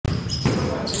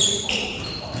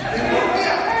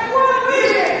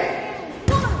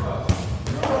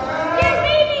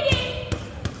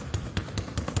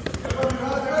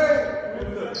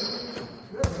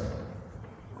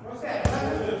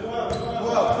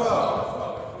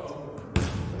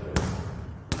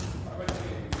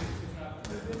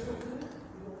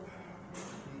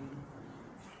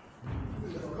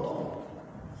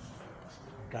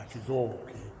Go,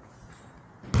 okay.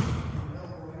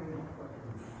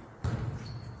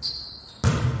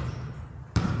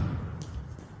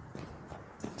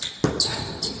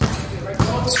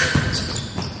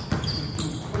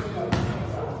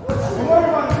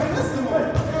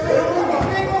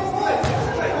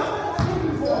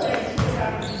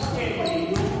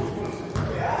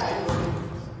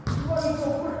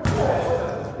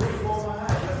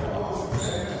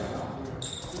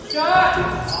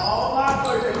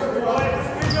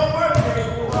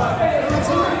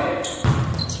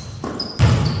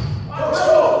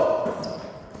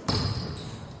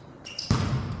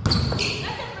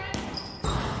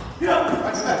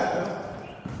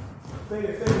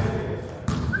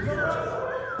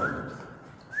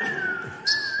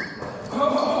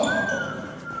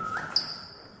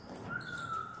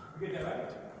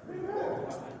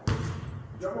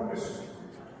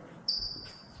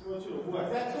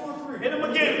 Hit him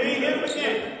again, B. Hit him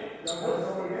again.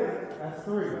 That's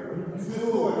 3. Is you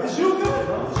good? Is you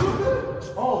good?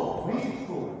 Oh, me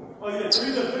scored. Oh, yeah.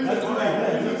 3 good. 3 good. 3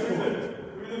 good. 3 good.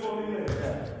 3 good over here.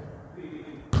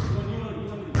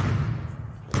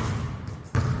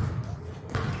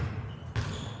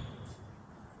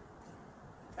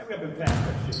 Have we been past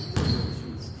that shit?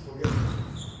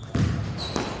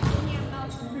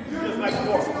 Just like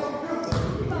 4.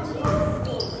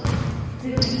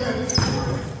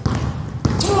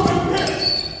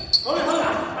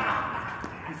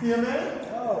 See him, man?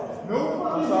 No. No.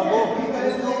 That's our ball.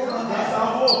 That's our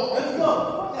ball. Let's go.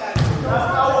 That's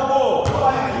our ball.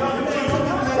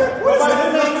 What is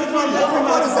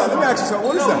that? Let me ask you something.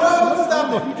 What is that? What is that?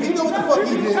 He know what the fuck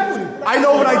he did. I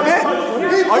know what I did.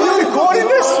 Are you recording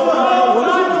this?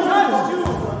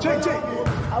 Jake.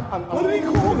 What did he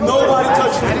call me? Nobody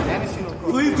touched me.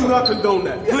 Please do not condone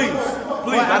that. Please.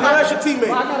 I know that's your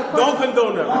teammate. Don't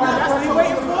condone that. That's what you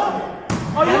waiting for?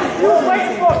 Oh, you was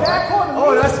waiting for a back corner.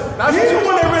 Oh, that's what you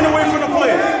when they ran away from the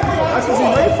play. That's what he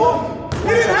waiting for?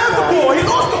 He didn't have the ball. He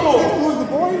lost the ball.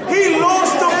 He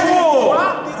lost the ball.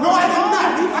 No, I did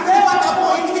not. I got that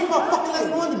ball. He kicked my fucking leg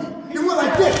under me. He went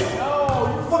like this.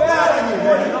 Fuck out of here,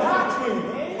 man.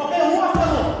 Okay, who I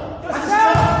fell on?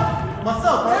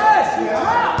 Myself, right?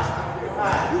 Yes,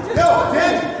 Yo,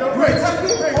 Danny. Wait, touch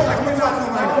me. Hold on, let me talk to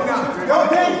him right now. Yo,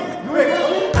 Danny.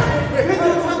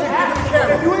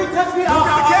 If you ain't touch me,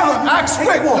 I'll Ask me.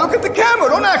 Look at the camera.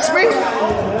 Don't ask me.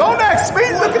 Don't ask me.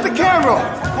 Look at the camera.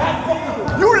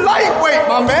 You lightweight,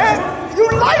 my man. You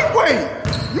lightweight.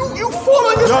 You fall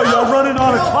on your Yo, you're running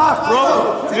on a clock,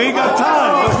 bro. You ain't got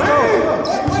time. Let's go.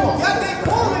 We have the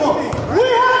ball. He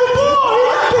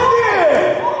left it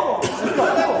there.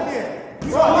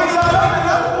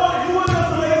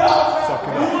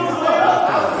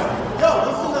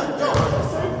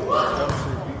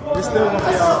 It's still gonna be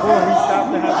our ball. He stopped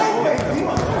to have the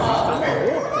ball.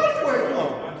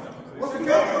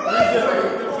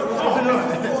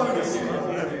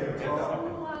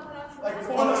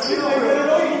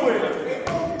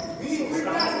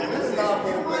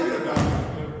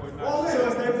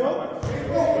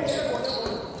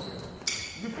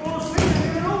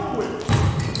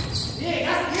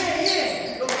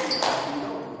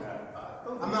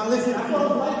 I'm not listening. I'm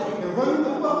running the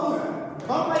fuck over. If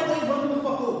I'm right there, running the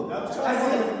fuck over. That's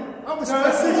it. I'm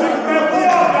respecting you.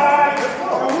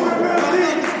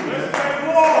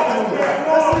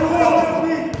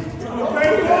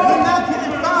 You're not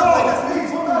getting fouled like that's what you're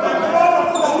talking about.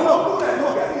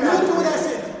 You're doing that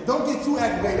shit. Don't get too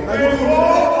aggravated. Like, you're doing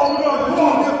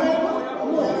your thing.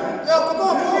 Yo, come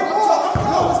on, bro.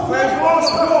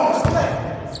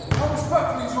 I'm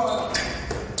respectfully trying.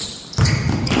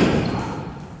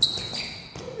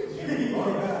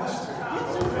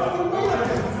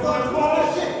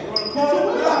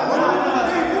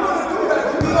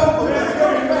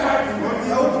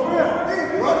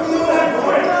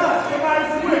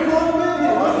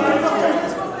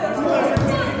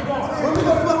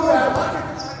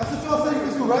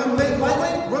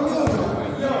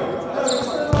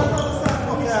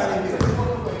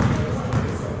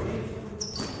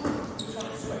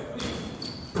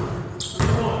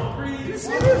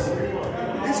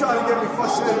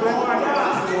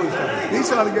 He's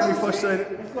trying to get me frustrated.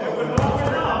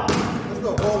 Let's go,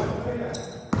 ball it.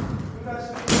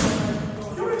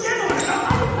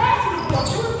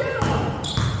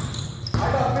 I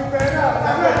got big man out. I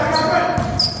got it.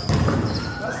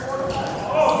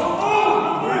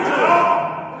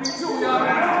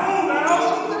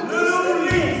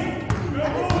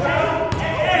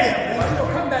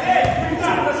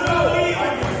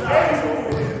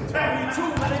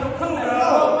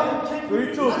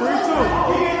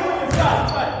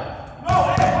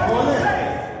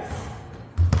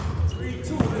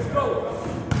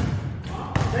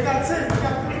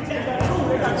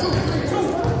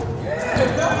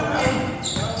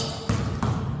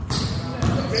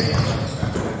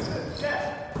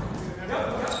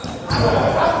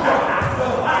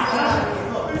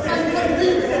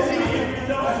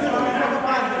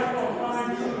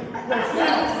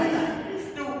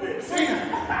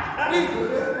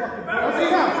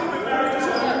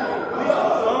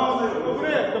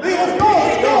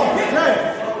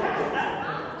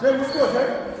 Jay, what's good, Jay?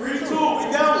 3-2, we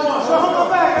down 1. So hold my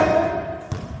back, man.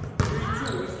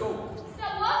 3-2, let's go.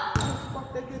 Fuck,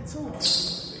 they get 2.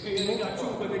 They got 2,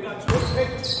 but they got 2.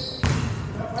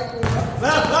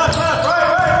 Left, right.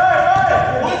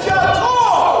 Watch out,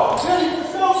 tall! Jay,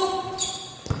 let's go.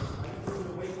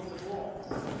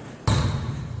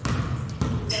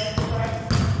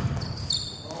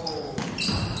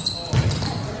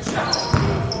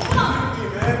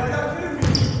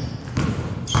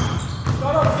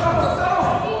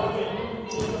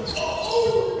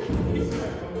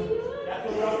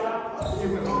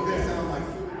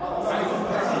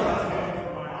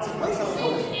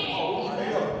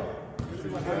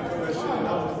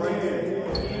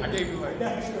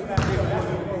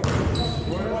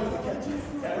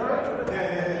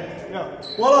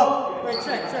 What up? Wait,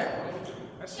 check.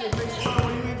 That shit makes fun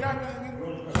when you ain't got nothing.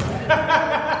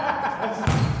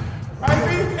 Right, B?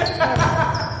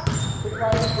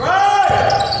 Right!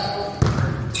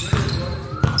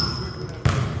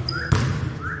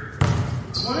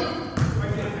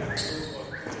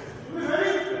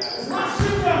 It's my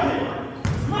shit down here.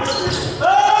 It's my shit.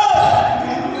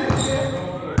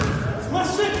 It's my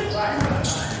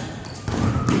shit.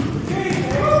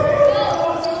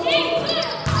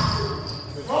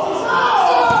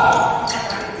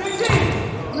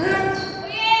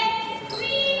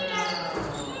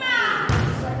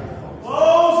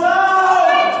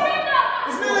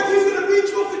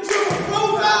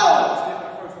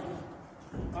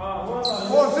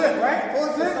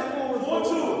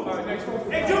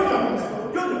 Hey,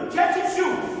 Junior, catch and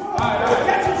shoot. All right.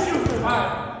 Catch and shoot. All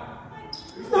right.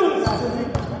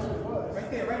 Right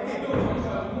there.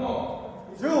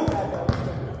 June.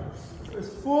 It's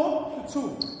 4-2.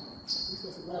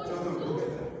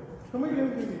 Come here.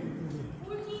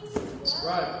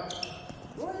 Right.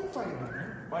 What are you fighting, man?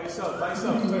 By yourself.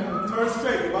 Turn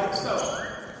straight. By yourself.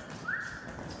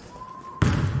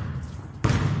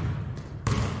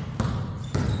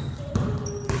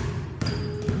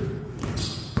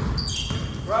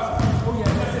 Oh, yeah,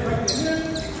 that's it right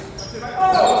there. Oh,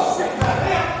 shit.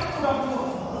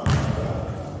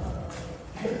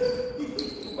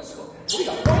 We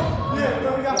got 4. Yeah, no,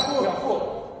 we got 4.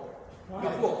 We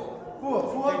got 4.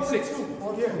 4 And 6. 2.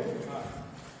 Oh, yeah.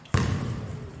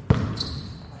 I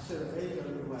should have made them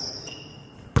do that.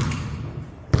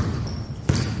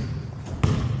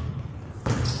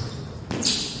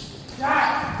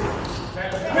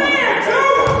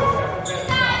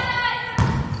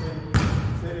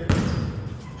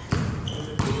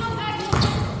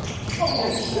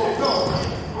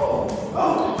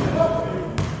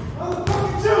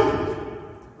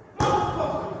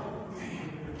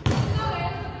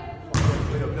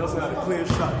 Nelson got a clear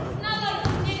shot. I'm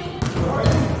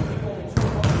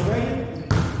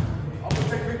gonna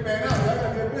take Big Man out. I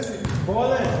gotta get busy.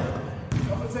 Ball in. I'm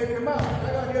gonna take him out. I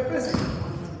gotta get busy.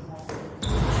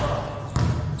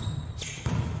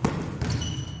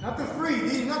 Nothing free, D.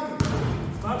 Nothing.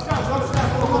 Stop shot.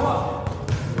 Come up.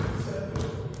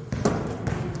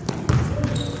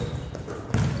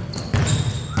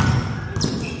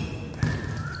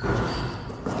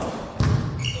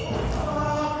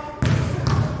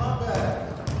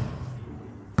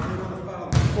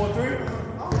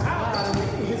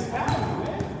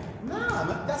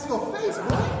 That's your face, boy.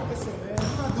 Listen, man. I'm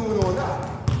not doing all that.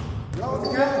 Y'all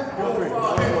together? All in.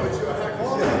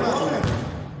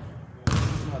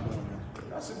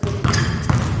 That's a good one.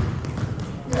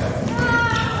 Yes.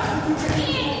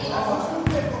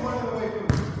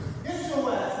 Get your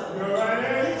ass up. You're right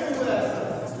there. Get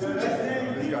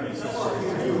your ass up.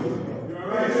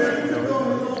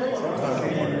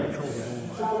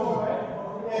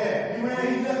 Yeah, you ran,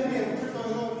 he just be able to trick on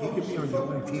his own. He could be on your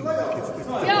own team.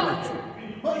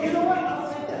 But you know what? I'll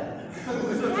take that. It's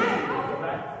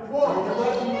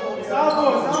our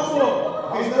ball.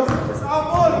 It's our ball. It's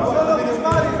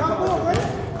our ball. Right?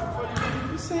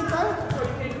 You see that?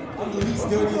 I'm the least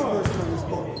dirtiest person on this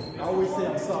court. I always say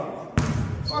I'm sorry.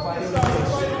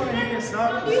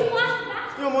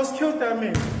 You almost killed that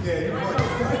man. Yeah, you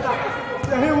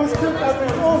he almost killed that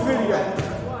man on video.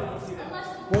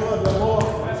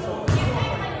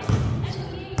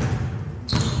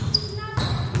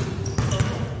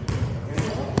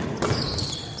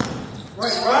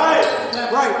 Right.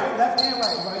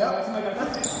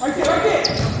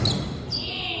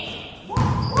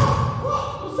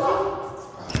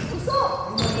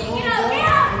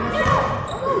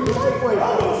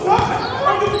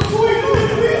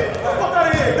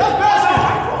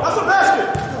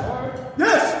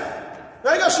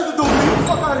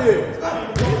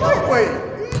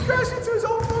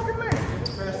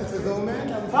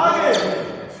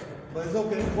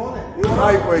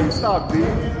 lightweight. Stop, D.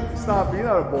 Stop, D. You're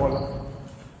not a baller.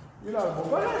 You're not a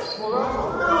baller.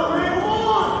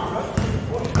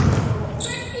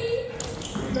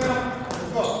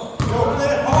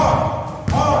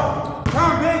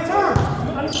 Turn, big turn.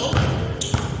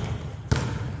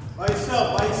 By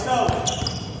yourself, by yourself.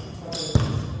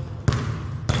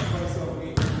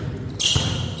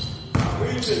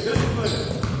 Reaching, discipline.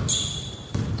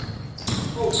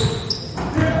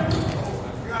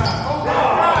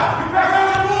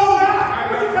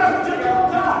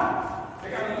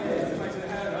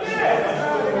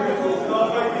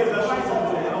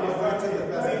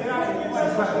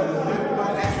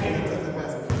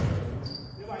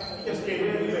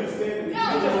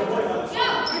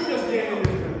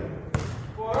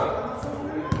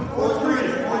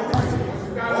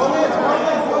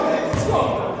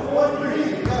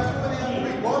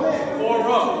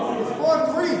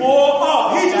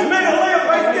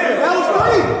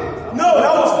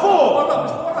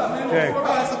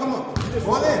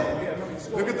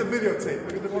 Look at the videotape.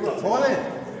 Look at the videotape. Ball in.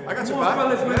 I got your back.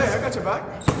 Hey, I got your back.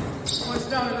 Points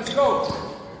down and let's go.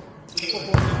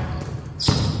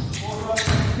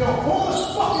 Yo, hold this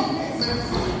fucking thing, man.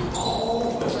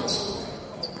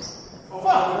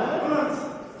 Fuck, man.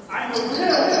 I know.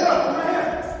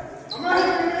 I'm right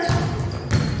here, man.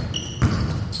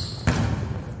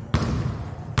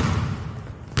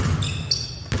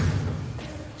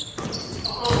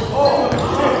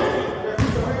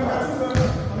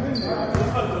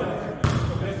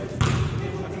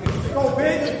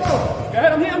 Go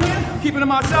ahead, I'm here. Keeping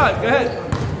him outside. Go ahead.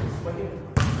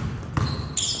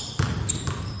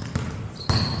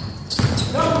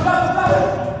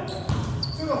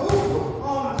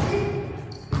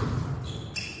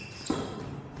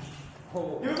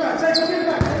 Give it back, Jake, give it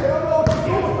back.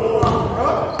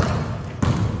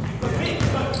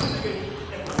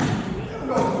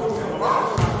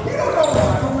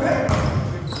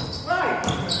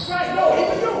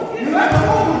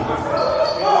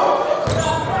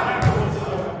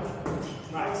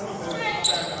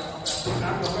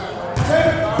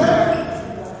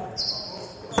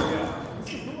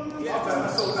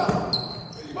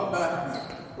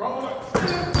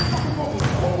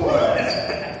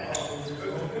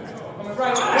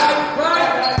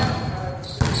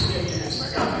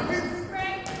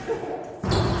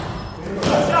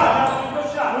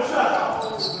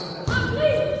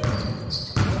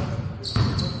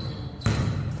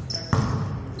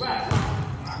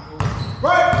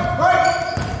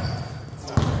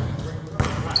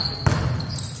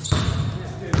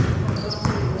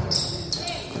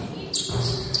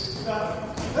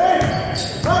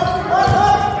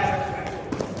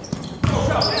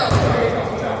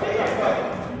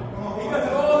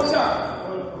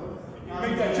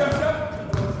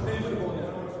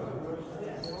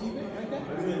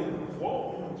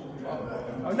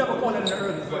 I never pointed in the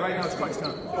early, but right now it's crunch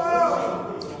time. I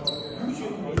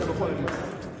never pointed in the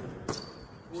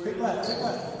Take left, take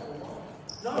left.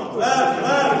 Left.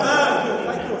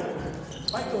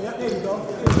 Fight through it. There you go.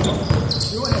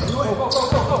 You in it, Go.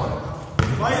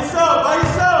 By yourself, by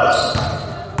yourself.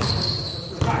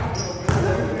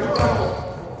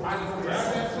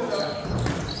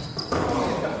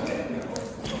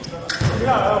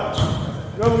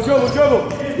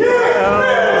 Dribble.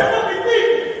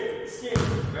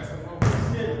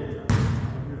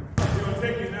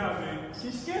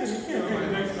 She's scared of me.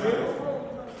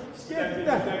 Scared of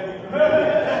I that.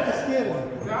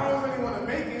 don't really want to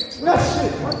make it. That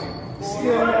shit.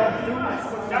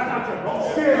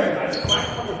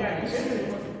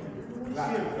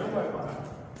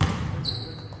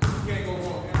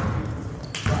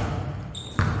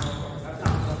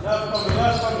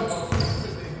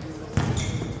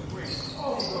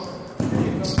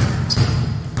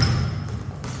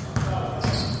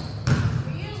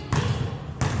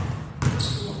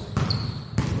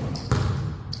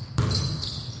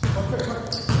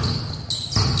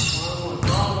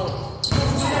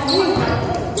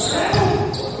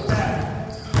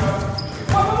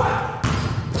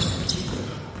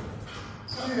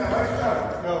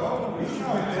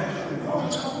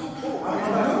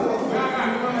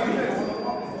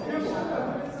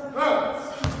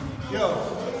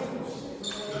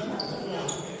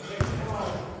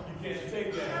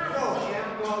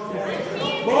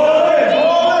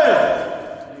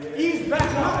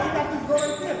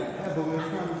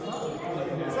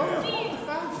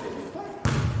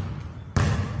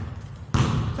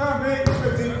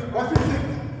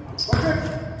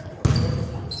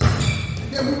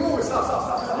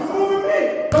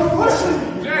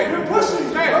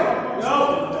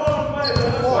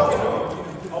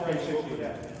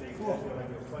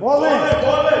 Ball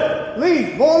in.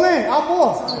 Lead. Ball in. Out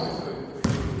ball.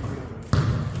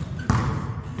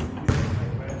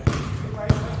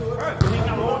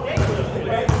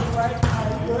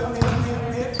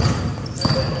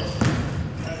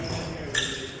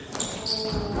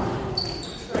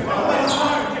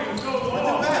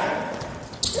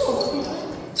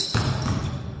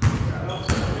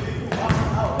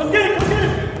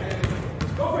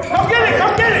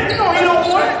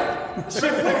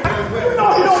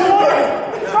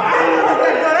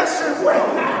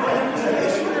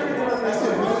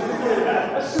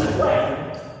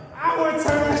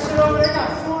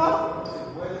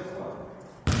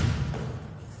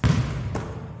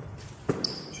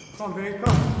 Come, Vinny,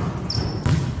 come.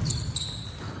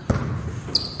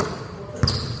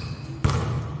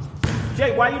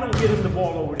 Jay, why you don't get him the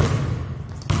ball over there?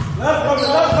 Left coming.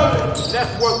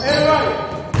 That's work. And right.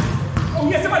 Oh,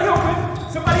 yeah, somebody open.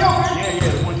 Somebody open. Yeah, the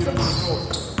one you don't control.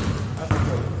 That's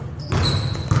good.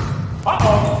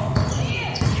 Uh-oh.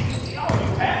 Yeah. Oh, you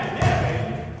had it there,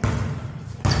 baby.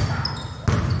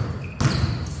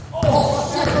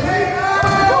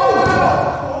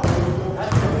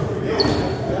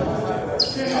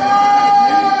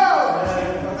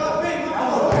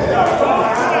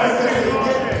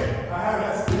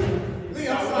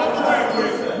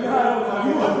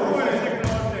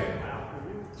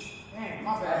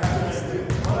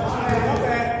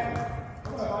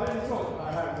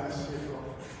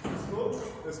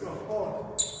 Let's go.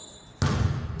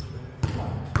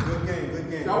 Good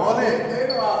game. Ball in.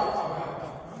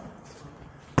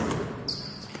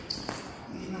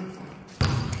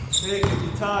 Take it,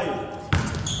 you tired.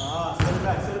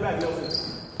 Set it back, Wilson.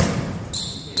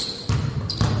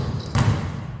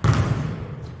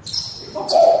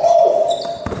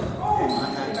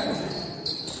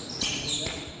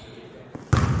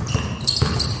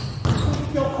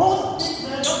 Yo, hold it,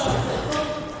 man.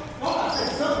 Y'all gotta say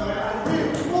something, man.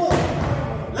 Come on.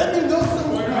 Let me know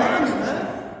something behind me, man.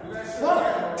 Fuck.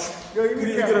 Yo, you need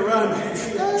to get around me.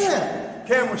 Yeah.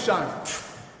 Camera shine.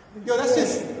 Yo, that's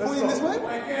just pointing this way?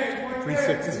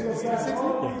 360. 360?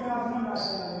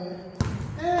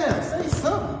 Damn, say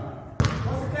something.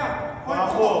 What's the count?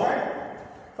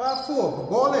 5-4. 5-4.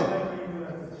 Ball in.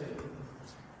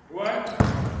 What?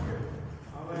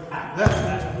 Left.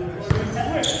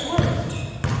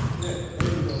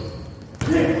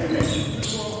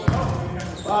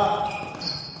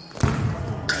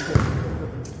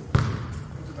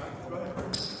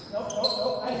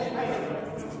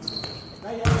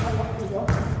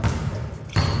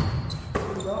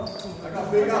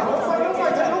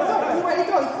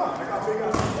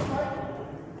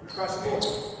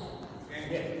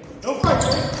 Don't fight,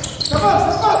 man. Step up.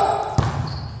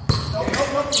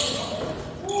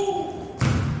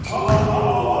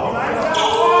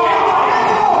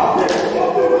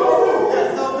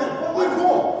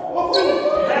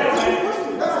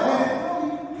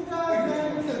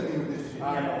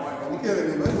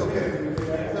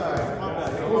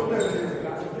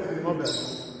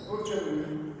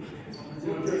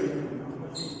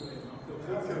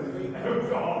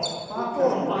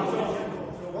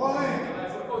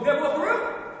 Oh, that was for real?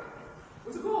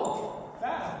 What's it called?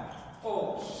 Foul. Oh,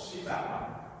 shit.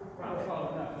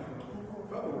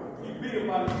 You beat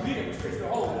him, tricks the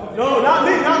hole. No, not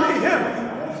me, him.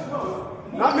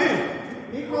 Not me.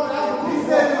 He called out. He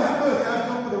said it was good. I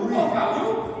go for the read.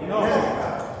 No.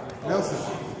 Nelson.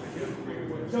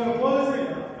 John, what is it?